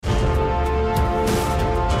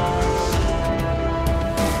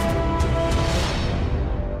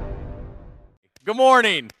Good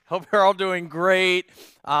morning. Hope you're all doing great.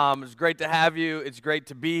 It's great to have you. It's great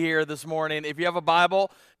to be here this morning. If you have a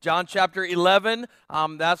Bible, John chapter 11,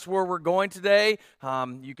 that's where we're going today.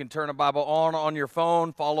 You can turn a Bible on your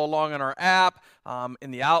phone, follow along on our app.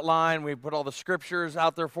 In the outline, we put all the scriptures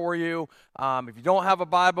out there for you. If you don't have a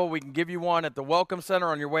Bible, we can give you one at the Welcome Center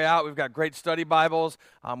on your way out. We've got great study Bibles.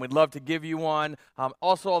 We'd love to give you one.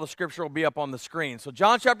 Also, all the scripture will be up on the screen. So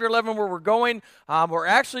John chapter 11, where we're going, we're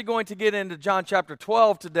actually going to get into John chapter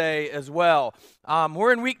 12 today as well.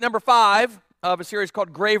 We're in week number 5 of a series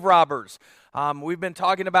called Grave Robbers. We've been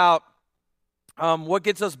talking about what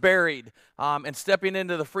gets us buried and stepping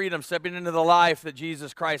into the freedom, stepping into the life that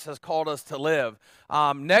Jesus Christ has called us to live.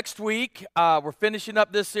 Next week, we're finishing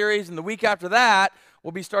up this series, and the week after that,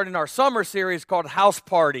 we'll be starting our summer series called House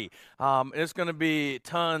Party. It's going to be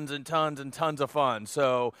tons and tons and tons of fun.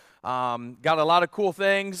 So got a lot of cool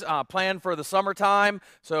things planned for the summertime,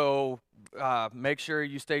 so make sure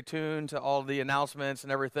you stay tuned to all the announcements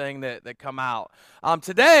and everything that come out.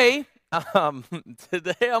 Today I'm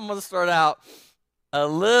going to start out a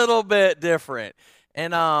little bit different.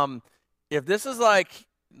 And if this is like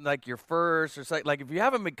your first, or like if you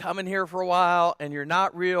haven't been coming here for a while and you're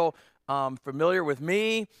not real familiar with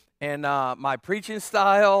me and my preaching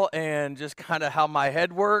style and just kind of how my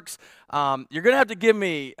head works, you're going to have to give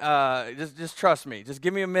me, just trust me, just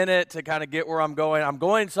give me a minute to kind of get where I'm going. I'm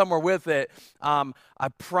going somewhere with it, I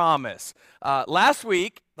promise. Last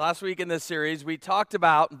week in this series, we talked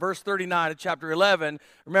about verse 39 of chapter 11.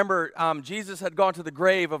 Remember, Jesus had gone to the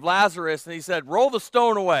grave of Lazarus, and he said, roll the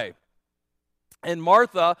stone away. And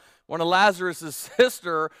Martha, one of Lazarus'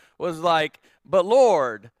 sister, was like, but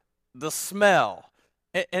Lord, the smell.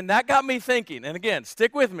 And that got me thinking. And again,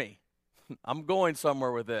 stick with me. I'm going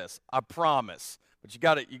somewhere with this, I promise. But you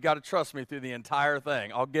got to trust me through the entire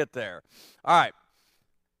thing. I'll get there. All right.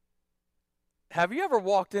 Have you ever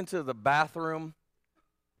walked into the bathroom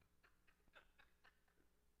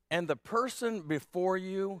and the person before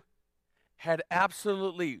you had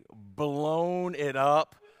absolutely blown it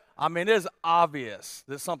up? I mean, it is obvious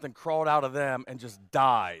that something crawled out of them and just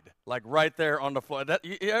died, like right there on the floor.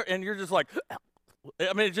 And you're just like,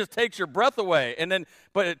 I mean, it just takes your breath away.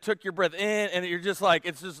 But it took your breath in, and you're just like,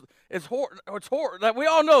 it's horrible. We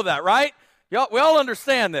all know that, right? We all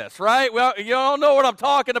understand this, right? You all know what I'm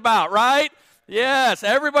talking about, right? Yes,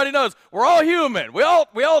 everybody knows. We're all human. We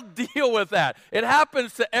all deal with that. It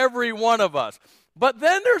happens to every one of us. But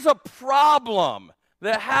then there's a problem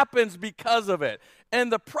that happens because of it. And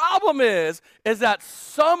the problem is that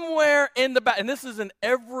somewhere in the and this is in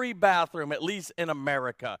every bathroom, at least in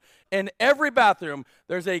America, in every bathroom,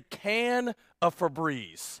 there's a can of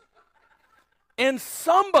Febreze. And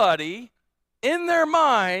somebody in their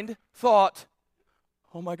mind thought,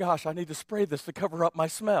 oh my gosh, I need to spray this to cover up my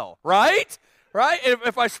smell, right? Right?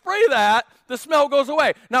 If I spray that, the smell goes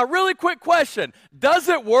away. Now, really quick question. Does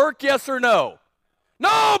it work, yes or no?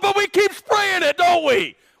 No, but we keep spraying it, don't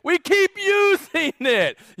we? We keep using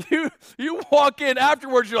it. You walk in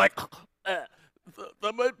afterwards, you're like,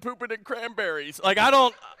 I'm pooping in cranberries. Like, I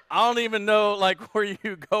don't even know like where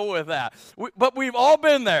you go with that. But we've all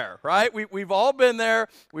been there, right? We've all been there.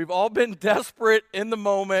 We've all been desperate in the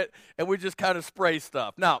moment, and we just kind of spray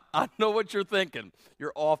stuff. Now, I know what you're thinking.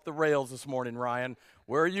 You're off the rails this morning, Ryan.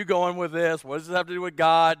 Where are you going with this? What does this have to do with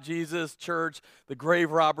God, Jesus, church, the Grave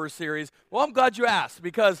Robbers series? Well, I'm glad you asked,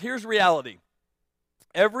 because here's reality.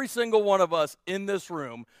 Every single one of us in this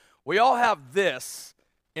room, we all have this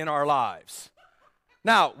in our lives.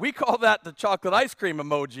 Now, we call that the chocolate ice cream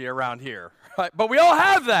emoji around here, right? But we all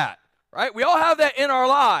have that, right? We all have that in our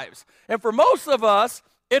lives. And for most of us,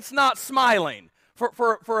 it's not smiling.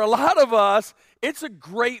 For a lot of us, it's a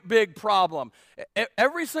great big problem.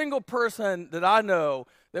 Every single person that I know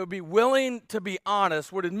that would be willing to be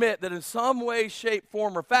honest would admit that in some way, shape,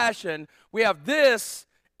 form, or fashion, we have this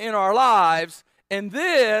in our lives, and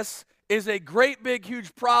this is a great, big,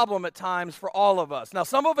 huge problem at times for all of us. Now,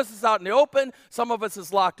 some of us is out in the open, some of us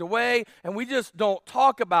is locked away, and we just don't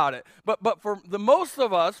talk about it. But for most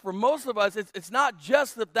of us, it's not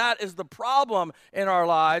just that is the problem in our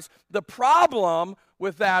lives. The problem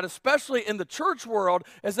with that, especially in the church world,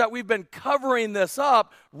 is that we've been covering this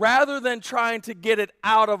up rather than trying to get it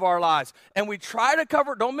out of our lives. And we try to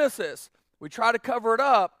cover, don't miss this, we try to cover it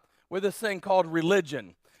up with this thing called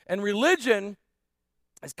religion. And religion,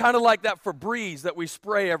 it's kind of like that Febreze that we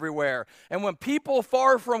spray everywhere. And when people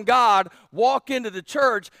far from God walk into the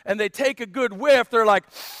church and they take a good whiff, they're like,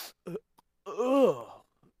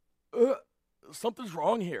 something's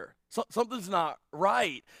wrong here. Something's not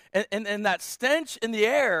right. And that stench in the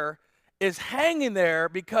air is hanging there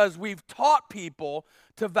because we've taught people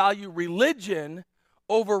to value religion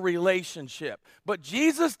over relationship. But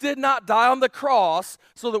Jesus did not die on the cross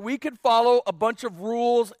so that we could follow a bunch of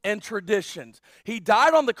rules and traditions. He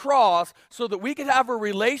died on the cross so that we could have a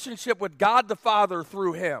relationship with God the Father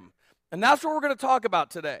through him. And that's what we're going to talk about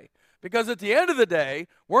today. Because at the end of the day,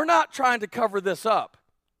 we're not trying to cover this up.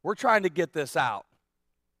 We're trying to get this out.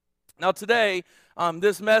 Now today,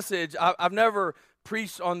 this message, I've never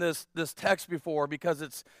preached on this text before because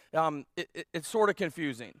it's sort of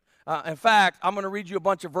confusing. In fact, I'm going to read you a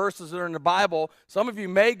bunch of verses that are in the Bible. Some of you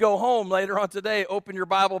may go home later on today, open your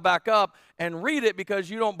Bible back up, and read it because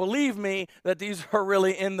you don't believe me that these are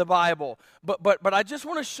really in the Bible. But I just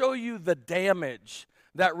want to show you the damage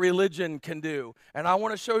that religion can do. And I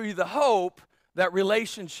want to show you the hope that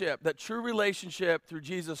relationship, that true relationship through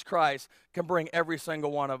Jesus Christ can bring every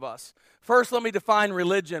single one of us. First, let me define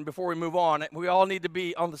religion before we move on. We all need to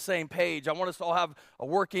be on the same page. I want us to all have a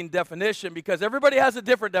working definition because everybody has a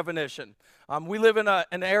different definition. We live in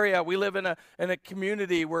an area, we live in a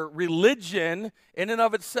community where religion in and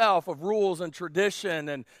of itself of rules and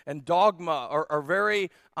tradition and dogma are very,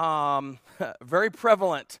 very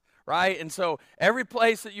prevalent. Right? And so every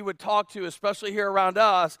place that you would talk to, especially here around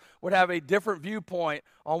us, would have a different viewpoint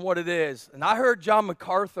on what it is. And I heard John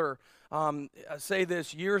MacArthur say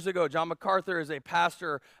this years ago. John MacArthur is a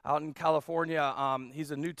pastor out in California.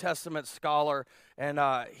 He's a New Testament scholar. And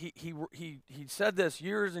he said this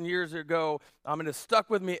years and years ago, and it's stuck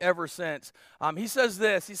with me ever since. He says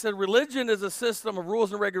this. He said, religion is a system of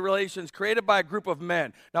rules and regulations created by a group of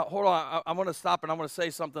men. Now, hold on. I want to stop and I want to say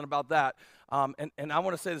something about that. And I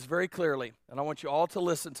want to say this very clearly, and I want you all to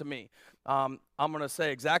listen to me. I'm going to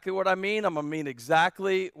say exactly what I mean. I'm going to mean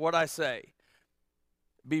exactly what I say.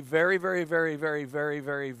 Be very, very, very, very, very,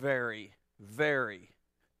 very, very, very,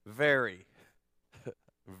 very,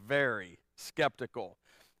 very skeptical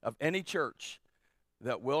of any church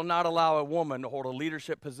that will not allow a woman to hold a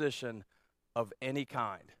leadership position of any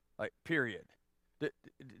kind, like period. Do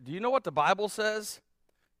you know what the Bible says?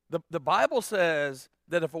 The Bible says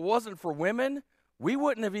that if it wasn't for women, we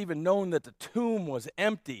wouldn't have even known that the tomb was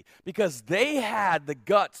empty because they had the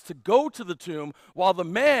guts to go to the tomb while the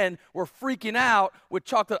men were freaking out with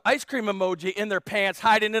chocolate ice cream emoji in their pants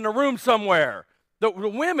hiding in a room somewhere. The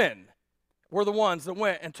women were the ones that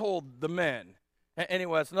went and told the men.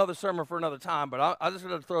 Anyway, it's another sermon for another time, but I just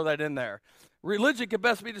wanted to throw that in there. Religion can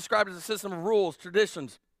best be described as a system of rules,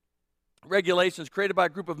 traditions, regulations created by a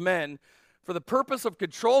group of men for the purpose of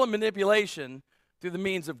control and manipulation through the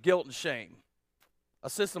means of guilt and shame. A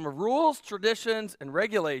system of rules, traditions, and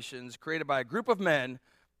regulations created by a group of men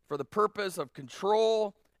for the purpose of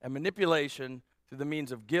control and manipulation through the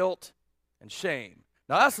means of guilt and shame.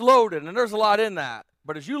 Now that's loaded, and there's a lot in that.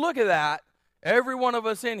 But as you look at that, every one of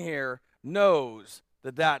us in here knows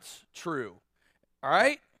that that's true. All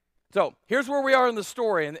right? So here's where we are in the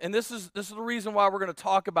story, and this is the reason why we're going to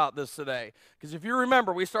talk about this today. Because if you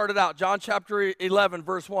remember, we started out, John chapter 11,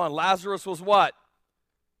 verse 1. Lazarus was what?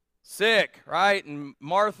 Sick, right? And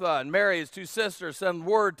Martha and Mary, his two sisters, send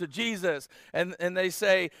word to Jesus, and they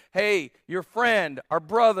say, hey, your friend, our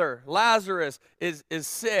brother, Lazarus, is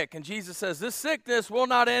sick. And Jesus says, this sickness will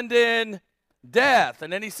not end in death.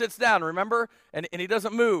 And then he sits down, remember? And he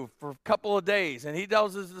doesn't move for a couple of days. And he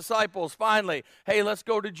tells his disciples, finally, hey, let's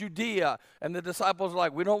go to Judea. And the disciples are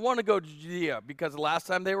like, we don't want to go to Judea because the last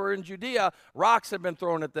time they were in Judea, rocks had been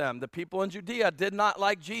thrown at them. The people in Judea did not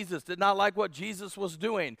like Jesus, did not like what Jesus was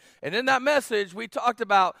doing. And in that message, we talked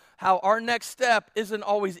about how our next step isn't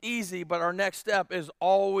always easy, but our next step is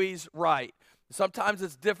always right. Sometimes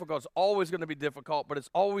it's difficult. It's always going to be difficult, but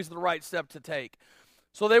it's always the right step to take.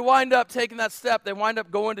 So they wind up taking that step. They wind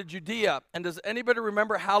up going to Judea. And does anybody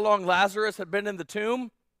remember how long Lazarus had been in the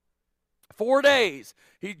tomb? 4 days.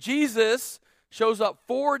 Jesus shows up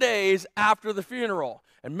 4 days after the funeral.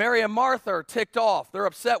 And Mary and Martha are ticked off. They're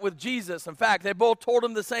upset with Jesus. In fact, they both told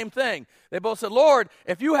him the same thing. They both said, Lord,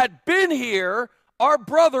 if you had been here, our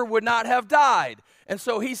brother would not have died. And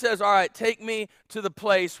so he says, all right, take me to the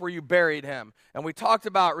place where you buried him. And we talked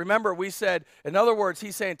about, remember, we said, in other words,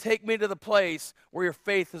 he's saying, take me to the place where your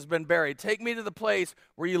faith has been buried. Take me to the place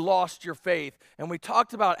where you lost your faith. And we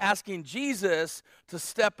talked about asking Jesus to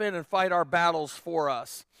step in and fight our battles for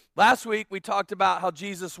us. Last week, we talked about how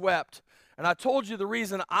Jesus wept. And I told you the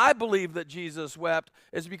reason I believe that Jesus wept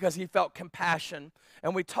is because he felt compassion.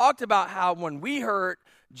 And we talked about how when we hurt,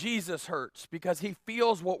 Jesus hurts because he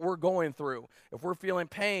feels what we're going through. If we're feeling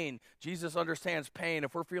pain, Jesus understands pain.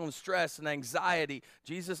 If we're feeling stress and anxiety,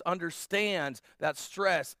 Jesus understands that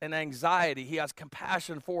stress and anxiety. He has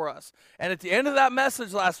compassion for us. And at the end of that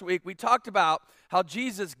message last week, we talked about how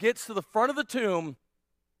Jesus gets to the front of the tomb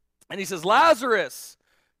and he says, Lazarus,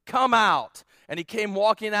 come out. And he came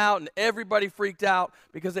walking out, and everybody freaked out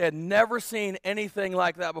because they had never seen anything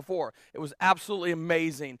like that before. It was absolutely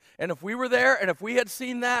amazing. And if we were there, and if we had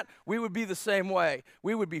seen that, we would be the same way.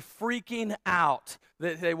 We would be freaking out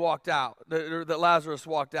that they walked out, that Lazarus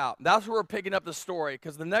walked out. That's where we're picking up the story,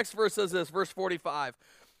 because the next verse says this, verse 45.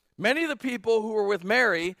 Many of the people who were with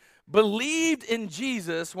Mary believed in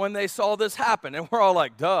Jesus when they saw this happen. And we're all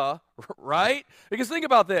like, duh, right? Because think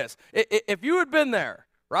about this. If you had been there,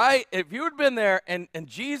 right? If you had been there and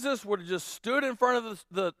Jesus would have just stood in front of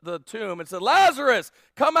the tomb and said, Lazarus,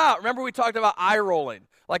 come out. Remember we talked about eye rolling.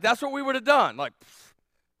 Like that's what we would have done. Like,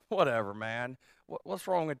 whatever, man. What's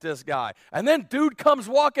wrong with this guy? And then dude comes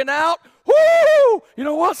walking out. Woo! You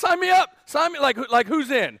know what? Sign me up. Sign me. Like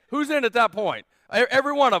who's in? Who's in at that point?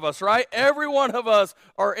 Every one of us, right? Every one of us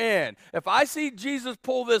are in. If I see Jesus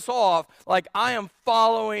pull this off, like I am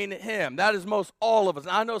following him. That is most all of us.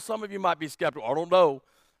 And I know some of you might be skeptical. I don't know.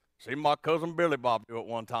 See my cousin Billy Bob do it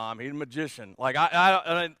one time. He's a magician. Like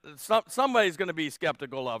somebody's going to be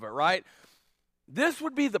skeptical of it, right? This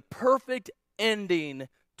would be the perfect ending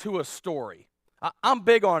to a story. I'm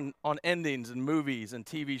big on endings in movies and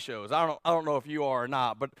TV shows. I don't know if you are or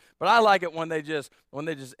not, but I like it when they just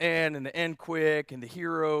end and they end quick and the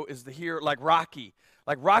hero is the hero, like Rocky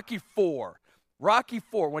 4. Rocky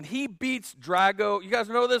 4, when he beats Drago, you guys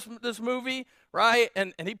know this movie, right?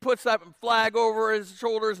 And he puts that flag over his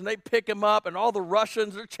shoulders and they pick him up and all the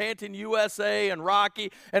Russians are chanting USA and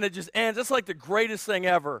Rocky and it just ends. It's like the greatest thing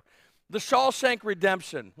ever. The Shawshank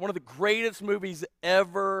Redemption, one of the greatest movies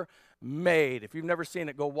ever made. If you've never seen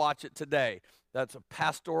it, go watch it today. That's a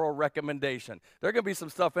pastoral recommendation. There are going to be some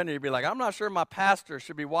stuff in there you'll be like, I'm not sure my pastor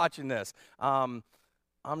should be watching this. I'm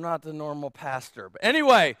not the normal pastor. But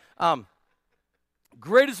anyway,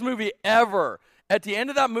 greatest movie ever. At the end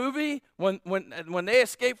of that movie, when they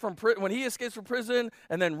escape from when he escapes from prison,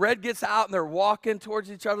 and then Red gets out and they're walking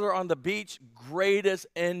towards each other on the beach, greatest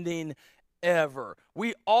ending ever.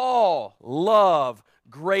 We all love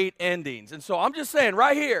great endings. And so I'm just saying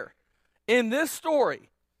right here, in this story,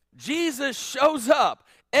 Jesus shows up.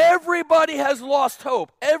 Everybody has lost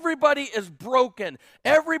hope. Everybody is broken.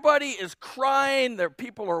 Everybody is crying. Their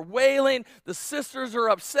people are wailing. The sisters are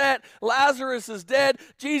upset. Lazarus is dead.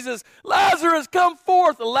 Jesus, Lazarus, come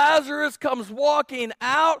forth. Lazarus comes walking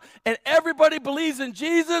out, and everybody believes in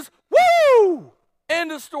Jesus. Woo!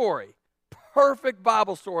 End of story. Perfect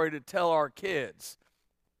Bible story to tell our kids.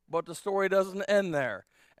 But the story doesn't end there.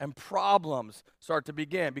 And problems start to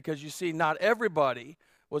begin because you see, not everybody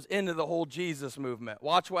was into the whole Jesus movement.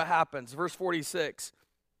 Watch what happens. Verse 46.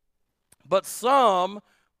 But some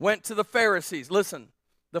went to the Pharisees. Listen,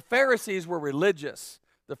 the Pharisees were religious.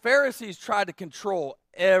 The Pharisees tried to control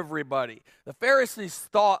everybody. The Pharisees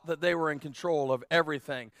thought that they were in control of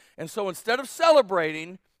everything. And so instead of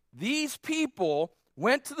celebrating, these people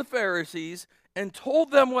went to the Pharisees and told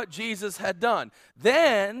them what Jesus had done.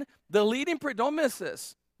 Then the leading priest, don't miss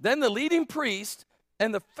this, then the leading priest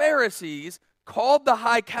and the Pharisees called the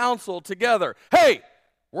high council together. Hey,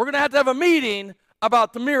 we're going to have a meeting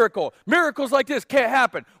about the miracle. Miracles like this can't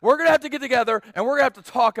happen. We're going to have to get together and we're going to have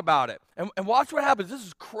to talk about it. And watch what happens. This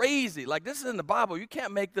is crazy. Like, this is in the Bible. You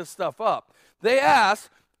can't make this stuff up. They asked,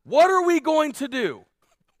 what are we going to do?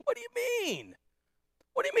 What do you mean?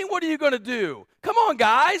 What do you mean, what are you going to do? Come on,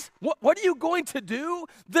 guys. What are you going to do?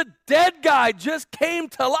 The dead guy just came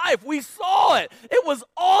to life. We saw it. It was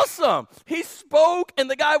awesome. He spoke and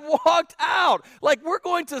the guy walked out. Like, we're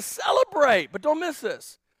going to celebrate. But don't miss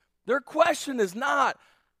this. Their question is not,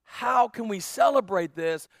 how can we celebrate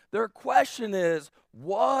this? Their question is,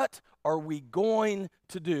 what are we going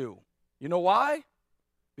to do? You know why?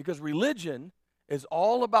 Because religion is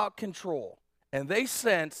all about control. And they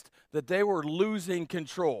sensed that they were losing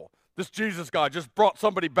control. This Jesus guy just brought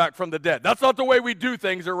somebody back from the dead. That's not the way we do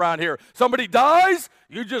things around here. Somebody dies,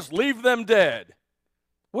 you just leave them dead.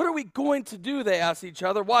 What are we going to do, they asked each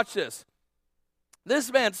other. Watch this.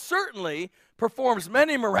 This man certainly performs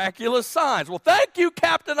many miraculous signs. Well, thank you,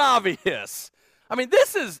 Captain Obvious. I mean,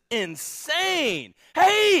 this is insane.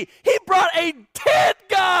 Hey, he brought a dead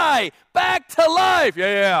guy back to life.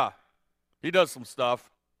 Yeah. He does some stuff.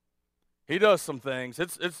 He does some things.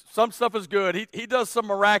 It's some stuff is good. He does some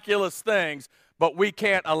miraculous things, but we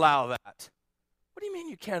can't allow that. What do you mean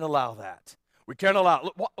you can't allow that? We can't allow.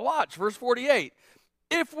 Watch, verse 48.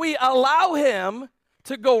 If we allow him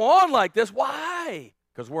to go on like this, why?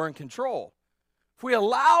 Because we're in control. If we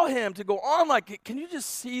allow him to go on like, can you just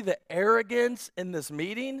see the arrogance in this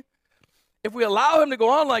meeting? If we allow him to go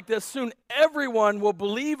on like this, soon everyone will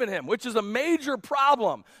believe in him, which is a major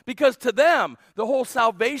problem because to them, the whole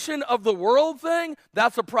salvation of the world thing,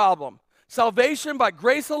 that's a problem. Salvation by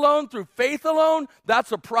grace alone, through faith alone,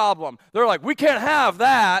 that's a problem. They're like, we can't have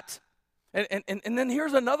that. And then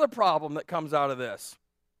here's another problem that comes out of this.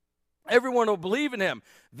 Everyone will believe in him.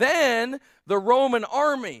 Then the Roman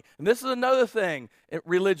army, and this is another thing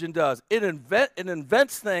religion does. It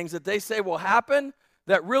invents things that they say will happen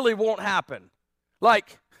that really won't happen.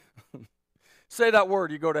 Like, say that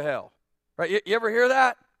word, you go to hell. Right? You ever hear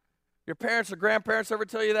that? Your parents or grandparents ever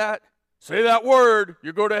tell you that? Say that word,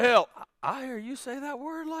 you go to hell. I hear you say that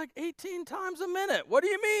word like 18 times a minute. What do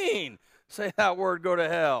you mean? Say that word, go to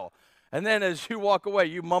hell. And then as you walk away,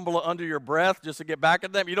 you mumble it under your breath just to get back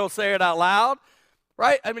at them. You don't say it out loud,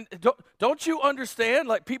 right? I mean, don't you understand?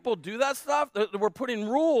 Like, people do that stuff. We're putting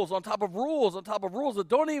rules on top of rules on top of rules that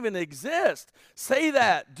don't even exist. Say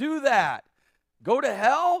that. Do that. Go to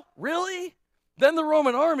hell? Really? Then the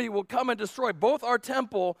Roman army will come and destroy both our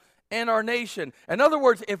temple and our nation. In other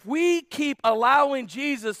words, if we keep allowing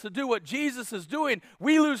Jesus to do what Jesus is doing,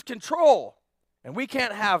 we lose control. And we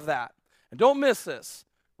can't have that. And don't miss this.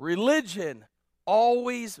 Religion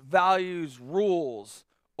always values rules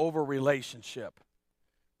over relationship.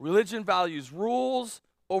 Religion values rules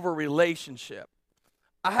over relationship.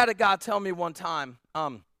 I had a guy tell me one time,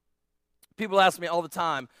 people ask me all the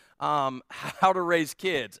time how to raise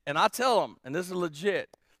kids. And I tell them, and this is legit,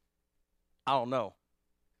 I don't know.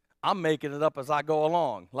 I'm making it up as I go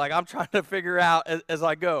along. Like, I'm trying to figure out as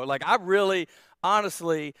I go. Like, I really,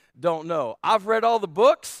 honestly don't know. I've read all the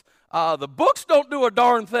books. The books don't do a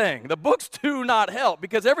darn thing. The books do not help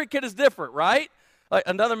because every kid is different, right? Like,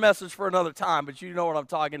 another message for another time, but you know what I'm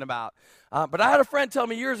talking about. But I had a friend tell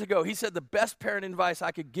me years ago, he said the best parenting advice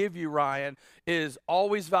I could give you, Ryan, is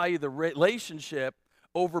always value the relationship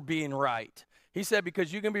over being right. He said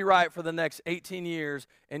because you can be right for the next 18 years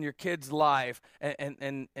in your kid's life,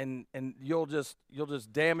 and you'll just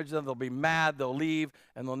damage them. They'll be mad, they'll leave,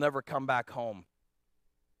 and they'll never come back home.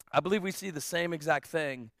 I believe we see the same exact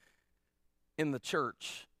thing in the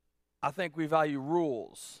church. I think we value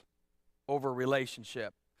rules over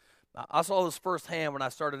relationship. I saw this firsthand when I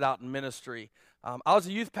started out in ministry. I was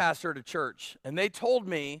a youth pastor at a church, and they told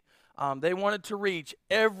me they wanted to reach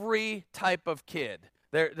every type of kid.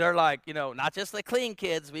 They're like, not just the clean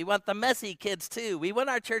kids. We want the messy kids too. We want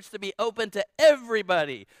our church to be open to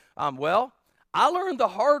everybody. Well, I learned the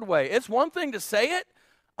hard way. It's one thing to say it,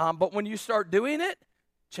 but when you start doing it,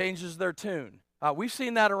 changes their tune. We've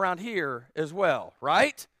seen that around here as well,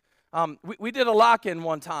 right? We did a lock-in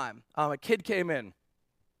one time. A kid came in.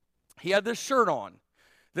 He had this shirt on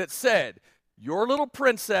that said, "Your little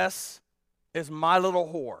princess is my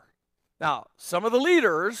little whore." Now, some of the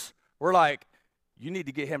leaders were like, "You need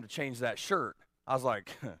to get him to change that shirt." I was like,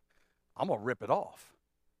 I'm going to rip it off.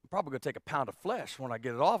 I'm probably going to take a pound of flesh when I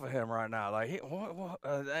get it off of him right now. Like,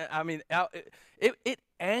 it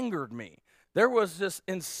angered me. There was just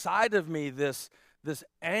inside of me this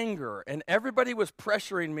anger, and everybody was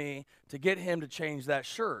pressuring me to get him to change that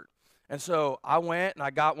shirt. And so I went and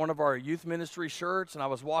I got one of our youth ministry shirts, and I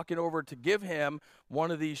was walking over to give him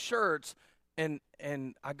one of these shirts, and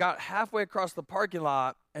I got halfway across the parking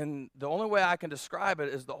lot, and the only way I can describe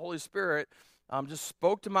it is the Holy Spirit just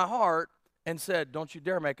spoke to my heart and said, "Don't you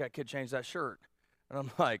dare make that kid change that shirt." And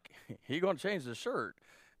I'm like, "He going to change the shirt?"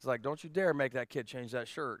 It's like, "Don't you dare make that kid change that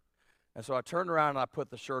shirt." And so I turned around and I put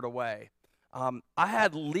the shirt away. I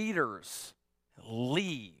had leaders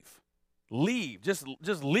leave,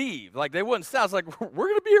 just leave. Like, they wouldn't stay. I was like, "We're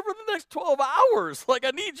going to be here for the next 12 hours. Like,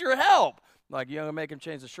 I need your help." Like, "You're going to make him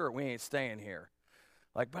change the shirt. We ain't staying here."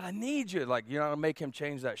 Like, "But I need you." Like, "You're not going to make him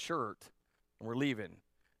change that shirt, and we're leaving."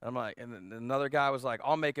 And I'm like, and then another guy was like,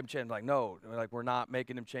 "I'll make him change." I'm like, "No." Like, "We're not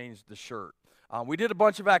making him change the shirt." We did a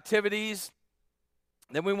bunch of activities.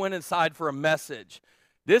 Then we went inside for a message.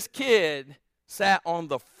 This kid sat on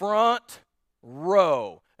the front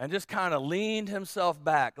row and just kind of leaned himself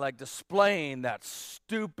back, like displaying that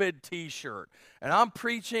stupid T-shirt. And I'm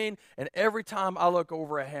preaching, and every time I look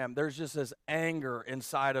over at him, there's just this anger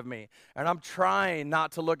inside of me. And I'm trying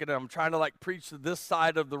not to look at him. I'm trying to, like, preach to this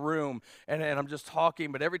side of the room, and I'm just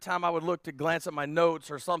talking. But every time I would look to glance at my notes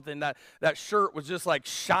or something, that shirt was just, like,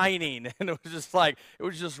 shining. And it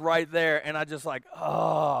was just right there. And I just like,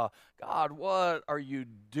 "Oh, God, what are you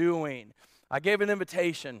doing?" I gave an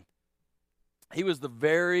invitation. He was the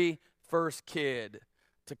very first kid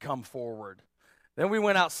to come forward. Then we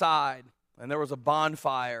went outside, and there was a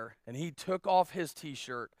bonfire, and he took off his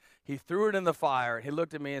T-shirt. He threw it in the fire, and he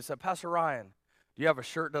looked at me and said, "Pastor Ryan, do you have a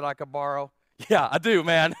shirt that I could borrow?" "Yeah, I do,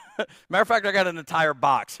 man." Matter of fact, I got an entire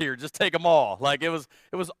box here. Just take them all. Like, it was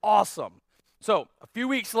awesome. So a few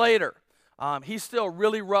weeks later, He's still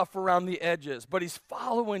really rough around the edges, but he's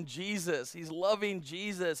following Jesus. He's loving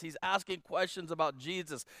Jesus. He's asking questions about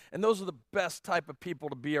Jesus. And those are the best type of people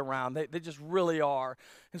to be around. They just really are.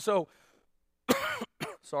 And so,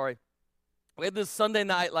 sorry. We had this Sunday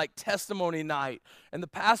night, like testimony night, and the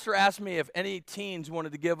pastor asked me if any teens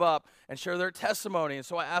wanted to give up and share their testimony. And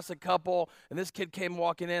so I asked a couple, and this kid came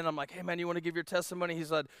walking in. I'm like, hey, man, you want to give your testimony? He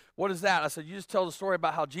said, what is that? I said, you just tell the story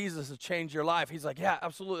about how Jesus has changed your life. He's like, yeah,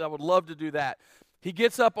 absolutely. I would love to do that. He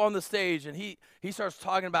gets up on the stage, and he starts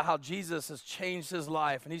talking about how Jesus has changed his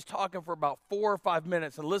life. And he's talking for about 4 or 5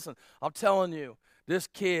 minutes. And listen, I'm telling you, this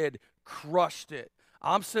kid crushed it.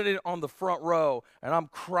 I'm sitting on the front row, and I'm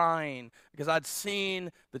crying because I'd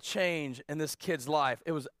seen the change in this kid's life.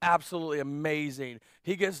 It was absolutely amazing.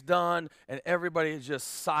 He gets done, and everybody is just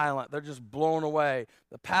silent. They're just blown away.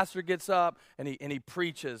 The pastor gets up, and he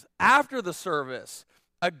preaches. After the service,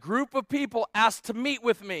 a group of people asked to meet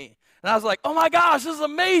with me. And I was like, oh my gosh, this is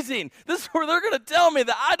amazing. This is where they're going to tell me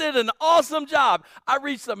that I did an awesome job. I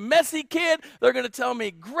reached a messy kid. They're going to tell me,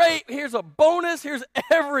 great, here's a bonus, here's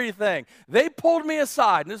everything. They pulled me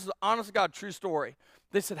aside, and this is an honest to God true story.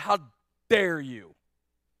 They said, how dare you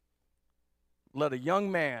let a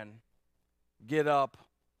young man get up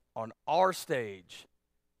on our stage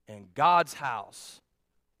in God's house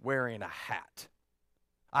wearing a hat?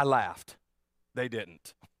 I laughed. They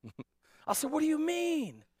didn't. I said, what do you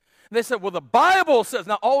mean? And they said, well, the Bible says,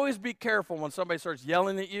 now always be careful when somebody starts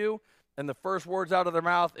yelling at you and the first words out of their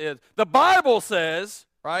mouth is, the Bible says,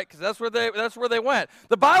 right? Because that's where they went.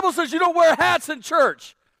 The Bible says you don't wear hats in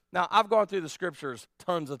church. Now, I've gone through the scriptures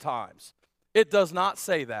tons of times. It does not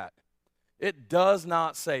say that. It does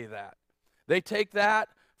not say that. They take that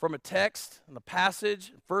from a text and a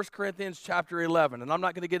passage, 1 Corinthians chapter 11. And I'm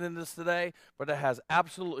not going to get into this today, but it has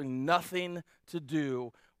absolutely nothing to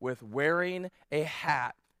do with wearing a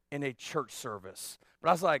hat in a church service. But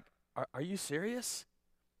I was like, are you serious?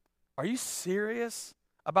 Are you serious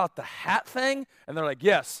about the hat thing? And they're like,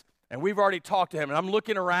 yes. And we've already talked to him. And I'm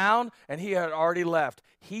looking around, and he had already left.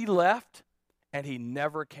 He left, and he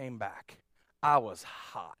never came back. I was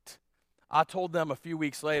hot. I told them a few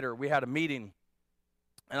weeks later, we had a meeting,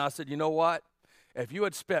 and I said, you know what? If you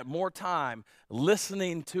had spent more time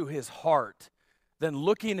listening to his heart than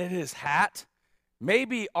looking at his hat,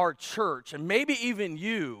 maybe our church and maybe even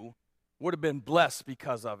you would have been blessed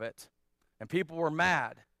because of it. And people were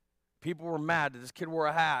mad. People were mad that this kid wore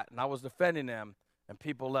a hat, and I was defending him, and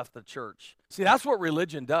people left the church. See, that's what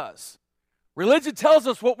religion does. Religion tells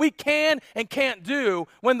us what we can and can't do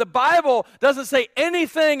when the Bible doesn't say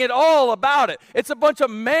anything at all about it. It's a bunch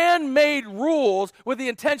of man-made rules with the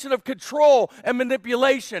intention of control and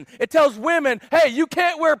manipulation. It tells women, hey, you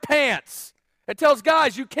can't wear pants. It tells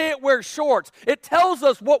guys you can't wear shorts. It tells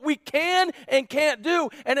us what we can and can't do,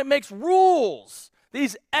 and it makes rules,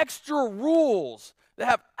 these extra rules that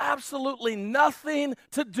have absolutely nothing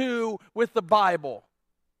to do with the Bible.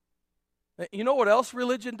 You know what else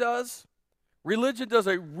religion does? Religion does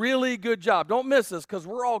a really good job. Don't miss this because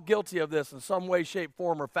we're all guilty of this in some way, shape,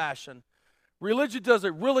 form, or fashion. Religion does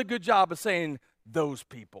a really good job of saying those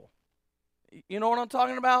people. You know what I'm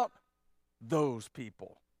talking about? Those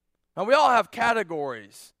people. Now, we all have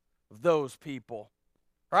categories of those people,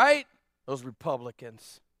 right? Those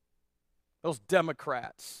Republicans, those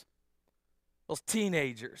Democrats, those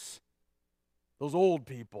teenagers, those old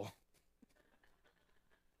people.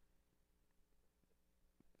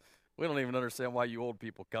 We don't even understand why you old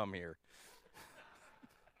people come here.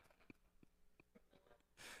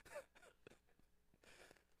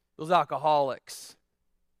 Those alcoholics,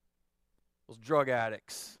 those drug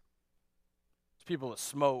addicts, those people that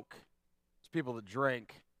smoke, those people that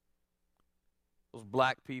drink, those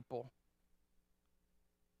black people,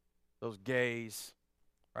 those gays,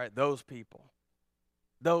 right? Those people,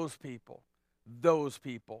 those people, those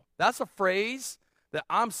people. That's a phrase that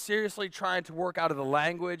I'm seriously trying to work out of the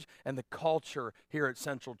language and the culture here at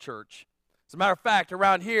Central Church. As a matter of fact,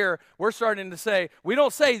 around here, we're starting to say, we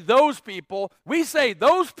don't say those people, we say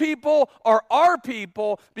those people are our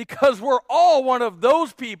people because we're all one of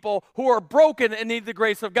those people who are broken and need the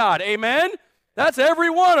grace of God. Amen? That's every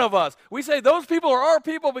one of us. We say those people are our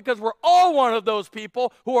people because we're all one of those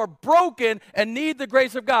people who are broken and need the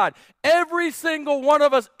grace of God. Every single one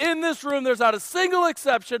of us in this room, there's not a single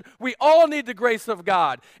exception. We all need the grace of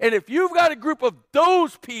God. And if you've got a group of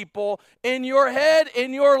those people in your head,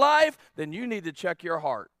 in your life, then you need to check your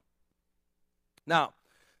heart. Now,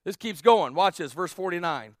 this keeps going. Watch this, verse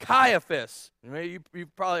 49. Caiaphas,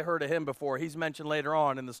 you've probably heard of him before. He's mentioned later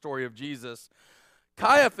on in the story of Jesus.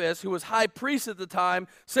 Caiaphas, who was high priest at the time,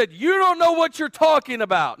 said, you don't know what you're talking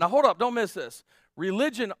about. Now, hold up, don't miss this.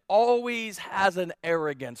 religion always has an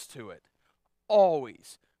arrogance to it.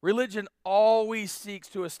 Always. Religion always seeks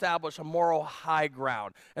to establish a moral high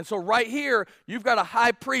ground. And so right here, you've got a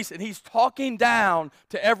high priest, and he's talking down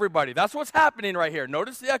to everybody. That's what's happening right here.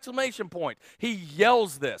 Notice the exclamation point. He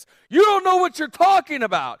yells this. You don't know what you're talking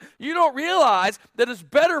about. You don't realize that it's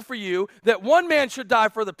better for you that one man should die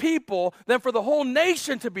for the people than for the whole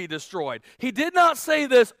nation to be destroyed. He did not say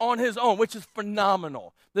this on his own, which is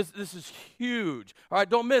phenomenal. This is huge. All right,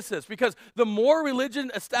 don't miss this, because the more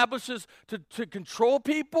religion establishes to control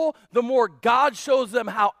people, the more God shows them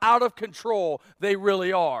how out of control they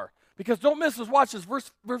really are. Because don't miss this. Watch this, verse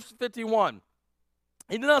 51.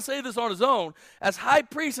 He did not say this on his own. As high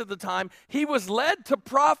priest at the time, he was led to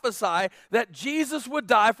prophesy that Jesus would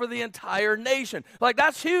die for the entire nation. Like,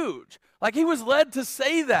 that's huge. Like, he was led to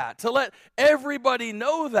say that, to let everybody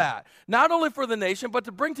know that. Not only for the nation, but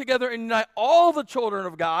to bring together and unite all the children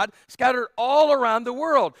of God scattered all around the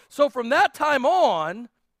world. So from that time on,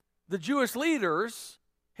 the Jewish leaders,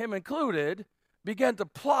 him included, began to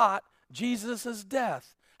plot Jesus'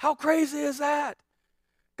 death. How crazy is that?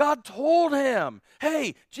 God told him,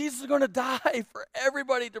 hey, Jesus is going to die for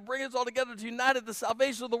everybody to bring us all together to unite the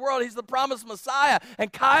salvation of the world. He's the promised Messiah.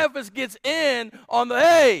 And Caiaphas gets in on the,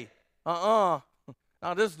 hey, now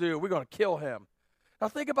this dude, we're going to kill him. Now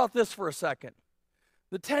think about this for a second.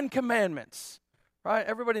 The 10 Commandments, right?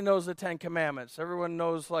 Everybody knows the 10 Commandments. Everyone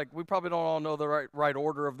knows, like, we probably don't all know the right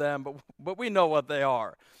order of them, but we know what they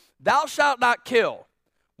are. Thou shalt not kill,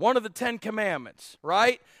 one of the 10 Commandments,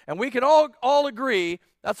 right? And we can all agree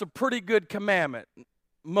that's a pretty good commandment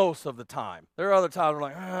most of the time. There are other times we're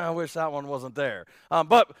like, I wish that one wasn't there.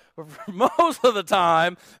 But most of the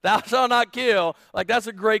time, thou shalt not kill, like, that's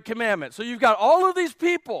a great commandment. So you've got all of these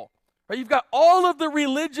people, right? You've got all of the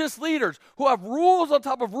religious leaders who have rules on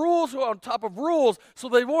top of rules, who are on top of rules, so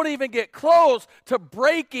they won't even get close to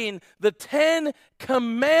breaking the 10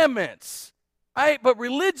 Commandments, right? But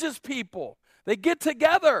religious people, they get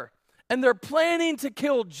together and they're planning to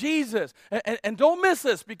kill Jesus. And don't miss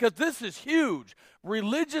this, because this is huge.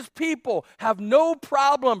 Religious people have no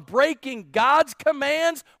problem breaking God's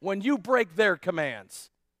commands when you break their commands.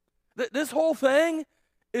 This whole thing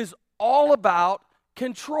is all about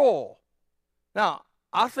control. Now,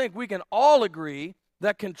 I think we can all agree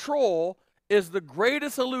that control is the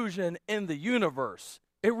greatest illusion in the universe.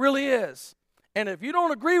 It really is. And if you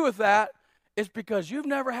don't agree with that, it's because you've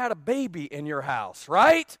never had a baby in your house,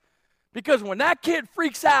 right? Because when that kid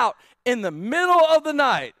freaks out in the middle of the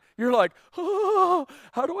night, you're like, oh,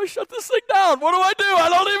 how do I shut this thing down? What do I do? I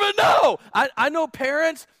don't even know. I know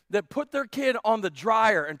parents that put their kid on the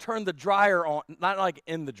dryer and turn the dryer on, not like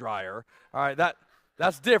in the dryer. All right,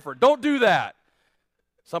 that's different. Don't do that.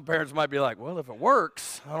 Some parents might be like, well, if it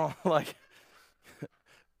works, I don't like.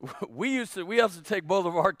 We used to take both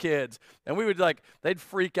of our kids, and we would, like, they'd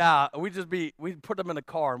freak out. We'd put them in a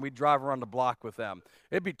car, and we'd drive around the block with them.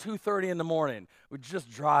 It'd be 2:30 in the morning. We're just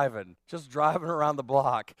driving around the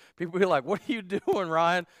block. People would be like, what are you doing,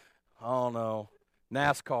 Ryan? I don't know.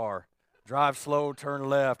 NASCAR. Drive slow, turn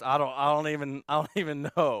left. I don't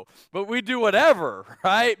even know. But we do whatever,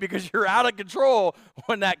 right? Because you're out of control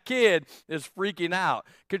when that kid is freaking out.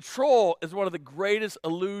 Control is one of the greatest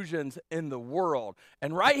illusions in the world.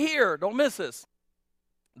 And right here, don't miss this.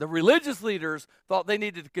 The religious leaders thought they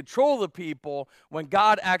needed to control the people when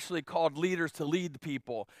God actually called leaders to lead the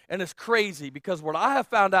people. And it's crazy, because what I have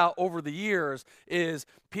found out over the years is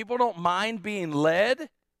people don't mind being led,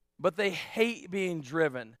 but they hate being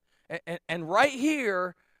driven. And right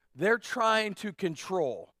here, they're trying to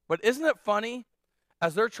control. But isn't it funny?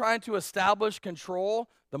 As they're trying to establish control,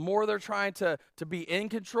 the more they're trying to be in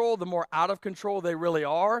control, the more out of control they really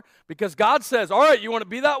are. Because God says, all right, you want to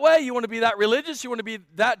be that way? You want to be that religious? You want to be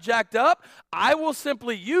that jacked up? I will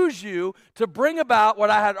simply use you to bring about what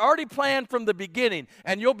I had already planned from the beginning.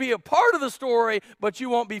 And you'll be a part of the story, but you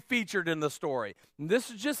won't be featured in the story. And this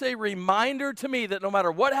is just a reminder to me that no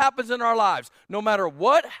matter what happens in our lives, no matter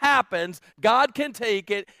what happens, God can take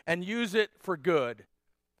it and use it for good.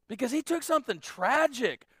 Because he took something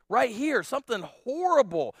tragic right here, something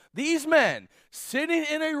horrible. These men sitting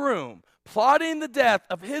in a room plotting the death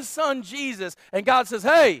of his son Jesus, and God says,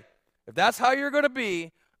 hey, if that's how you're going to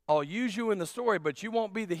be, I'll use you in the story, but you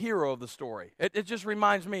won't be the hero of the story. It just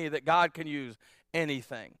reminds me that God can use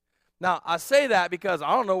anything. Now, I say that because I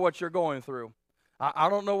don't know what you're going through. I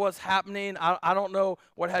don't know what's happening. I don't know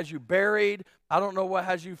what has you buried. I don't know what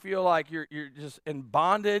has you feel like you're just in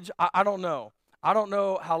bondage. I don't know. I don't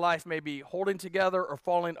know how life may be holding together or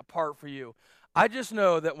falling apart for you. I just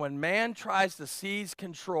know that when man tries to seize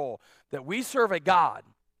control, that we serve a God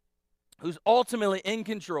who's ultimately in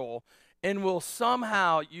control, and will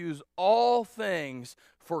somehow use all things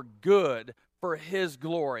for good, for his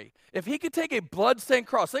glory. If he could take a bloodstained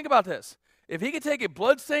cross, think about this. If he could take a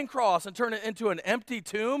bloodstained cross and turn it into an empty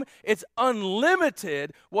tomb, it's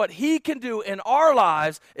unlimited what he can do in our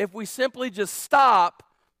lives if we simply just stop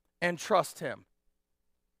and trust him.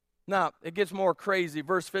 Now, it gets more crazy.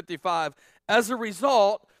 Verse 55, as a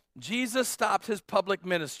result, Jesus stopped his public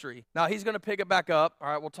ministry. Now, he's going to pick it back up. All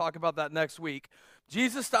right, we'll talk about that next week.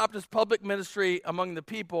 Jesus stopped his public ministry among the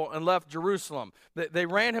people and left Jerusalem. They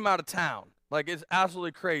ran him out of town. Like, it's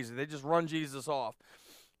absolutely crazy. They just run Jesus off.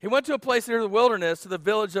 He went to a place near the wilderness, to the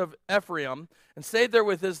village of Ephraim, and stayed there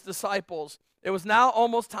with his disciples. It was now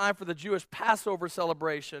almost time for the Jewish Passover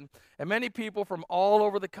celebration, and many people from all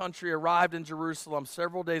over the country arrived in Jerusalem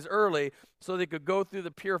several days early so they could go through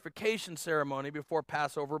the purification ceremony before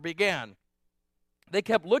Passover began. They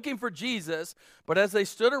kept looking for Jesus, but as they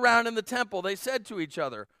stood around in the temple, they said to each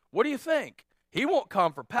other, "What do you think? He won't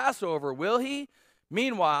come for Passover, will he?"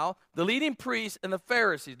 Meanwhile, the leading priests and the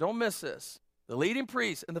Pharisees, don't miss this, the leading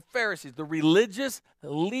priests and the Pharisees, the religious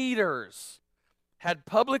leaders, had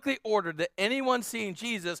publicly ordered that anyone seeing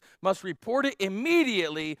Jesus must report it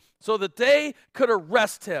immediately so that they could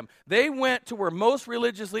arrest him. They went to where most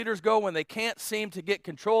religious leaders go when they can't seem to get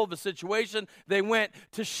control of the situation. They went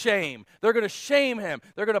to shame. They're going to shame him.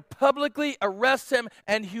 They're going to publicly arrest him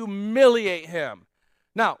and humiliate him.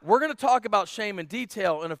 Now, we're going to talk about shame in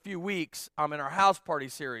detail in a few weeks in our house party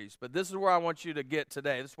series, but this is where I want you to get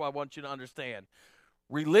today. This is what I want you to understand.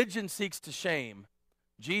 Religion seeks to shame.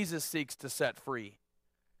 Jesus seeks to set free.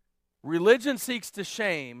 Religion seeks to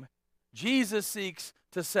shame. Jesus seeks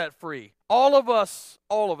to set free. All of us,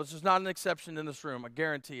 there's not an exception in this room, I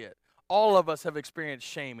guarantee it. All of us have experienced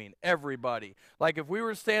shaming, everybody. Like if we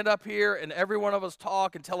were to stand up here and every one of us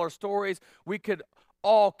talk and tell our stories, we could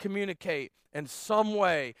all communicate in some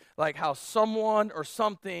way, like how someone or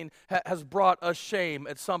something has brought us shame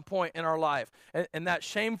at some point in our life. And that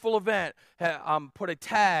shameful event put a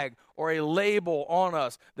tag or a label on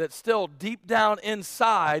us that still deep down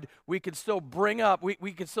inside we can still bring up,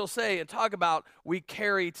 we can still say and talk about we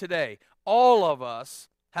carry today. All of us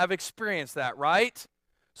have experienced that, right?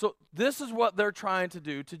 So this is what they're trying to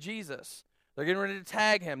do to Jesus. They're getting ready to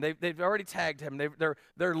tag him. They've already tagged him.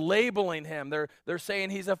 They're labeling him. They're saying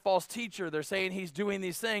he's a false teacher. They're saying he's doing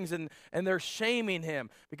these things, and they're shaming him.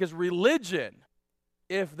 Because religion,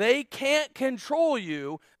 if they can't control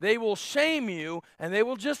you, they will shame you, and they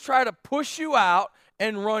will just try to push you out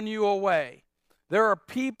and run you away. There are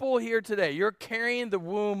people here today, you're carrying the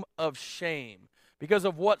womb of shame because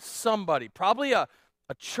of what somebody, probably a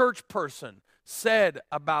church person, said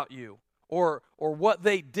about you. Or what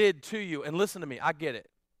they did to you. And listen to me, I get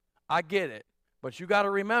it. But you got to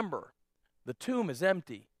remember, the tomb is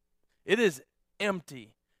empty. It is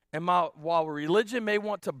empty. And while religion may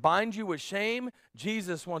want to bind you with shame,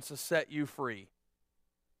 Jesus wants to set you free.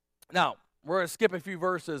 Now, we're going to skip a few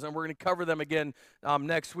verses, and we're going to cover them again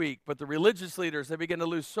next week. But the religious leaders, they begin to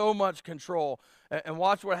lose so much control. And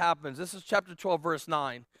watch what happens. This is chapter 12, verse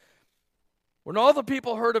 9. When all the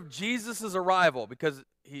people heard of Jesus' arrival, because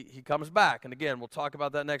he comes back, and again, we'll talk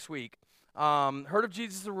about that next week, heard of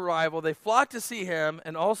Jesus' arrival, they flocked to see him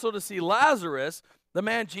and also to see Lazarus, the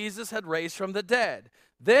man Jesus had raised from the dead.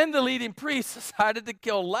 Then the leading priests decided to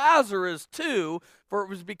kill Lazarus too, for it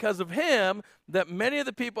was because of him that many of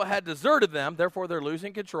the people had deserted them, therefore they're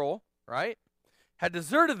losing control, right? Had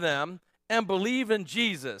deserted them and believe in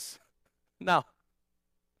Jesus. Now,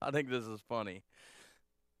 I think this is funny.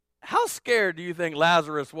 How scared do you think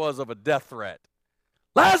Lazarus was of a death threat?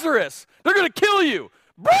 Lazarus, they're going to kill you.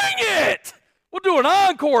 Bring it. We'll do an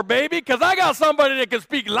encore, baby, because I got somebody that can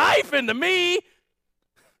speak life into me.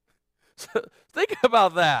 So, think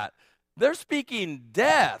about that. They're speaking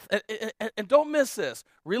death. And don't miss this.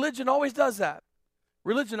 Religion always does that.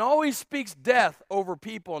 Religion always speaks death over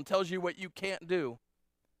people and tells you what you can't do.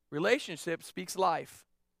 Relationship speaks life.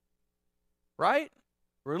 Right?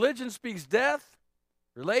 Religion speaks death.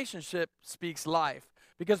 Relationship speaks life.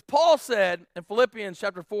 Because Paul said in Philippians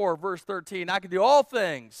chapter 4, verse 13, I can do all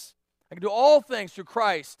things through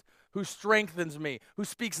Christ who strengthens me, who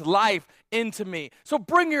speaks life into me. So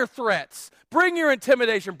bring your threats, bring your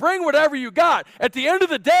intimidation, bring whatever you got. At the end of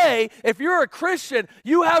the day, if you're a Christian,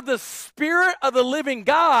 you have the Spirit of the living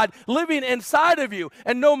God living inside of you.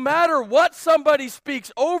 And no matter what somebody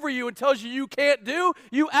speaks over you and tells you can't do,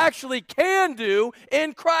 you actually can do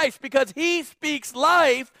in Christ because he speaks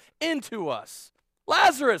life into us.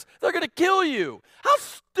 Lazarus, they're going to kill you. How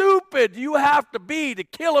stupid do you have to be to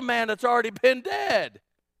kill a man that's already been dead?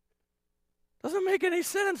 Doesn't make any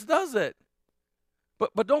sense, does it?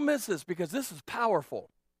 But don't miss this because this is powerful.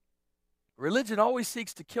 Religion always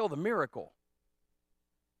seeks to kill the miracle.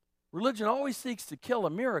 Religion always seeks to kill a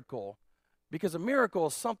miracle because a miracle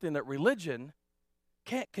is something that religion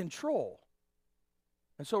can't control.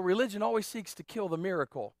 And so religion always seeks to kill the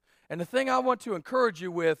miracle. And the thing I want to encourage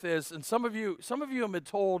you with is, and some of you have been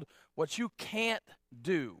told what you can't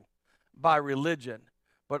do by religion.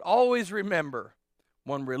 But always remember,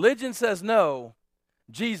 when religion says no,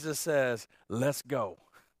 Jesus says, let's go.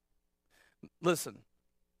 Listen,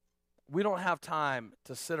 we don't have time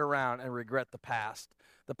to sit around and regret the past.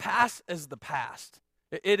 The past is the past.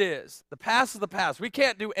 It is. The past is the past. We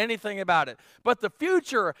can't do anything about it. But the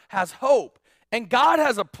future has hope. And God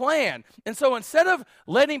has a plan. And so instead of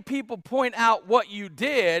letting people point out what you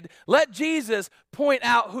did, let Jesus point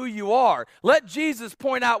out who you are. Let Jesus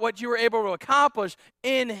point out what you were able to accomplish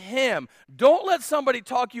in him. Don't let somebody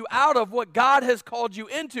talk you out of what God has called you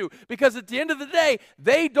into, because at the end of the day,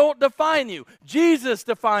 they don't define you. Jesus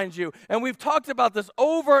defines you. And we've talked about this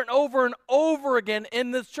over and over and over again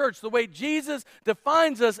in this church. The way Jesus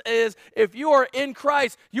defines us is, if you are in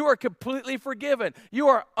Christ, you are completely forgiven. You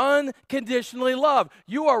are unconditionally loved.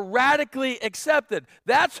 You are radically accepted.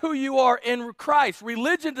 That's who you are in Christ.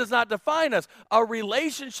 Religion does not define us. A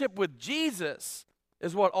relationship with Jesus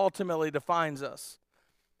is what ultimately defines us.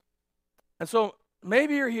 And so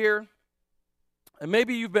maybe you're here, and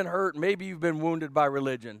maybe you've been hurt, maybe you've been wounded by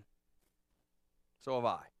religion. So have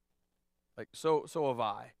I. So have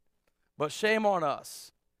I. But shame on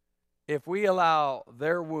us if we allow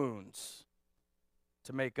their wounds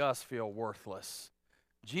to make us feel worthless.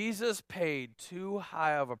 Jesus paid too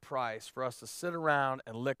high of a price for us to sit around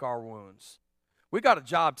and lick our wounds. We got a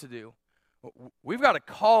job to do. We've got a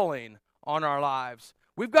calling on our lives.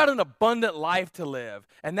 We've got an abundant life to live,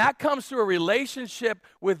 and that comes through a relationship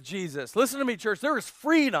with Jesus. Listen to me, church. There is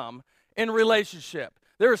freedom in relationship.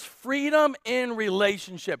 There is freedom in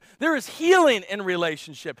relationship. There is healing in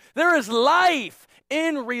relationship. There is life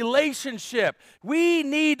in relationship. We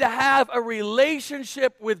need to have a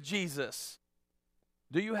relationship with Jesus.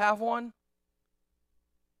 Do you have one?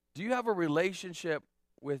 Do you have a relationship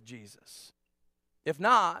with Jesus? If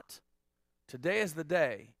not, today is the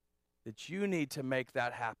day that you need to make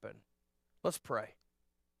that happen. Let's pray.